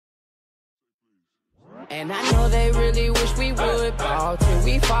And I know they really wish we would fall till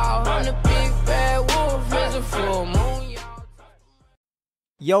we fall. I'm the big bad wolf, there's a full moon.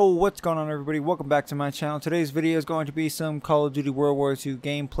 Yo, what's going on everybody? Welcome back to my channel. Today's video is going to be some Call of Duty World War II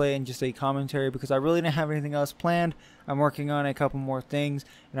gameplay and just a commentary because I really didn't have anything else planned. I'm working on a couple more things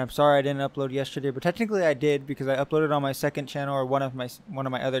and I'm sorry I didn't upload yesterday, but technically I did because I uploaded on my second channel, or one of my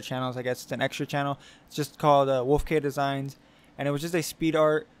other channels. I guess it's an extra channel. It's just called Wolfk Designs, and it was just a speed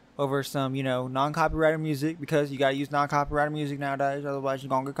art over some, you know, non-copyrighted music, because you gotta use non-copyrighted music nowadays, otherwise you're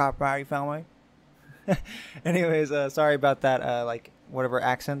gonna get copyrighted, you feel me? Anyways, sorry about that, like whatever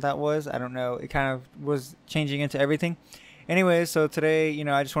accent that was. I don't know, it kind of was changing into everything. Anyways, so today, you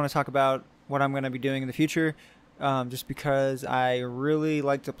know, I just want to talk about what I'm going to be doing in the future, just because I really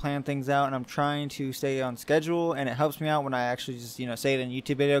like to plan things out and I'm trying to stay on schedule, and it helps me out when I actually just, you know, say it in a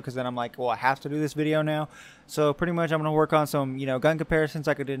YouTube video, because then I'm like, well, I have to do this video now. So pretty much I'm going to work on some, you know, gun comparisons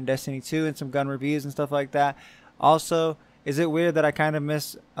like I did in Destiny 2 and some gun reviews and stuff like that. Also, is it weird that I kind of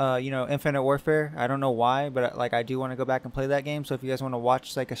miss, you know, Infinite Warfare? I don't know why, but like I do want to go back and play that game. So if you guys want to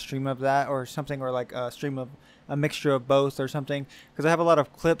watch like a stream of that or something, or like a stream of a mixture of both or something, because I have a lot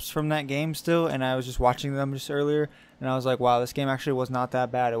of clips from that game still, and I was just watching them just earlier, and I was like, wow, this game actually was not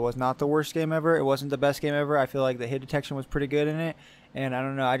that bad. It was not the worst game ever. It wasn't the best game ever. I feel like the hit detection was pretty good in it, and I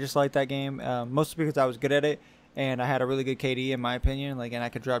don't know, I just like that game, mostly because I was good at it. And I had a really good KD in my opinion, like, and I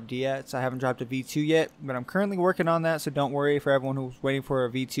could drop D-ats. I haven't dropped a V2 yet, but I'm currently working on that, so don't worry for everyone who's waiting for a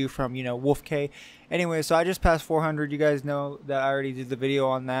V2 from, you know, Wolfk. Anyway, so I just passed 400. You guys know that I already did the video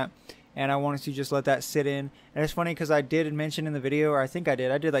on that, and I wanted to just let that sit in. And it's funny because I did mention in the video, or I think I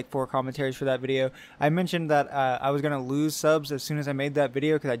did like 4 commentaries for that video. I mentioned that I was going to lose subs as soon as I made that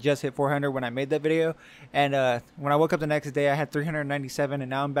video, because I just hit 400 when I made that video. And when I woke up the next day, I had 397, and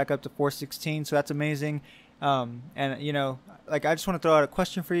now I'm back up to 416, so that's amazing. And you know, like, I just want to throw out a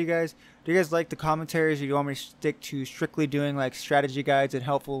question for you guys. Do you guys like the commentaries, or do you want me to stick to strictly doing like strategy guides and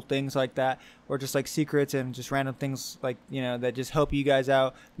helpful things like that, or just like secrets and just random things, like, you know, that just help you guys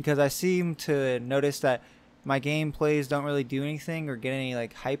out? Because I seem to notice that my gameplays don't really do anything or get any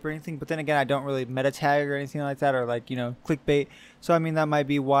like hype or anything, but then again, I don't really meta tag or anything like that, or like, you know, clickbait. So I mean, that might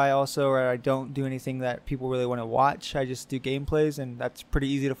be why also, or I don't do anything that people really want to watch. I just do gameplays, and that's pretty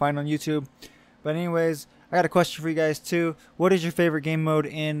easy to find on YouTube. But anyways, I got a question for you guys too. What is your favorite game mode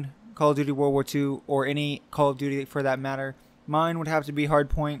in Call of Duty World War II, or any Call of Duty for that matter? Mine would have to be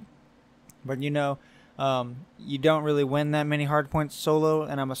Hardpoint, but you know, you don't really win that many Hardpoints solo,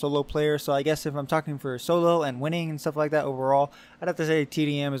 and I'm a solo player, so I guess if I'm talking for solo and winning and stuff like that overall, I'd have to say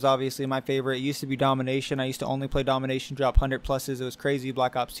TDM is obviously my favorite. It used to be Domination. I used to only play Domination, drop 100 pluses. It was crazy.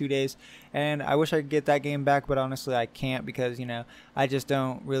 Black Ops 2 days, and I wish I could get that game back, but honestly I can't, because, you know, I just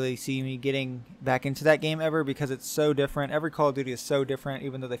don't really see me getting back into that game ever, because it's so different. Every Call of Duty is so different,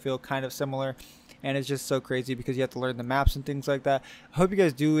 even though they feel kind of similar. And it's just so crazy because you have to learn the maps and things like that. I hope you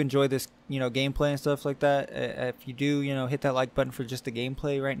guys do enjoy this, you know, gameplay and stuff like that. If you do, you know, hit that like button for just the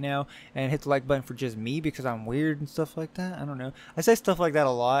gameplay right now, and hit the like button for just me because I'm weird and stuff like that. I don't know. I say stuff like that a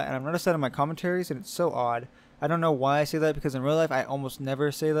lot, and I've noticed that in my commentaries, and it's so odd. I don't know why I say that, because in real life I almost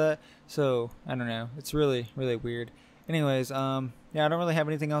never say that. So I don't know. It's really, really weird. Anyways, yeah, I don't really have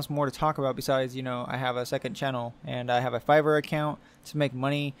anything else more to talk about besides, you know, I have a second channel, and I have a Fiverr account to make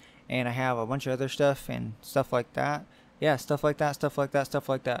money, and I have a bunch of other stuff and stuff like that. Yeah, stuff like that, stuff like that, stuff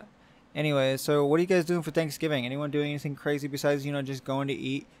like that. Anyway, so what are you guys doing for Thanksgiving? Anyone doing anything crazy besides, you know, just going to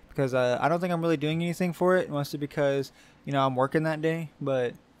eat? Because I don't think I'm really doing anything for it, mostly because, you know, I'm working that day,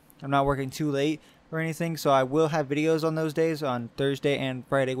 but I'm not working too late or anything. So I will have videos on those days, on Thursday and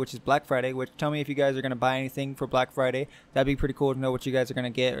Friday, which is Black Friday. Which, tell me if you guys are going to buy anything for Black Friday. That'd be pretty cool to know what you guys are going to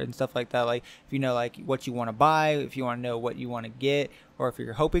get and stuff like that. Like, if you know, like, what you want to buy, if you want to know what you want to get, or if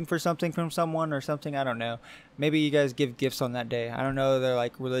you're hoping for something from someone or something, I don't know. Maybe you guys give gifts on that day. I don't know, they're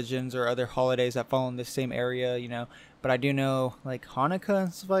like religions or other holidays that fall in the same area, you know, but I do know like Hanukkah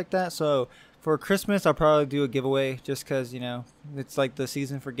and stuff like that. So for Christmas, I'll probably do a giveaway, just because, you know, it's like the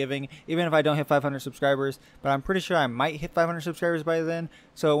season for giving, even if I don't hit 500 subscribers. But I'm pretty sure I might hit 500 subscribers by then,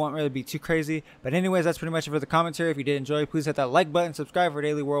 so it won't really be too crazy. But anyways, that's pretty much it for the commentary. If you did enjoy, please hit that like button, subscribe for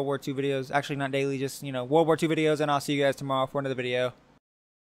daily World War II videos. Actually, not daily, just, you know, World War II videos, and I'll see you guys tomorrow for another video.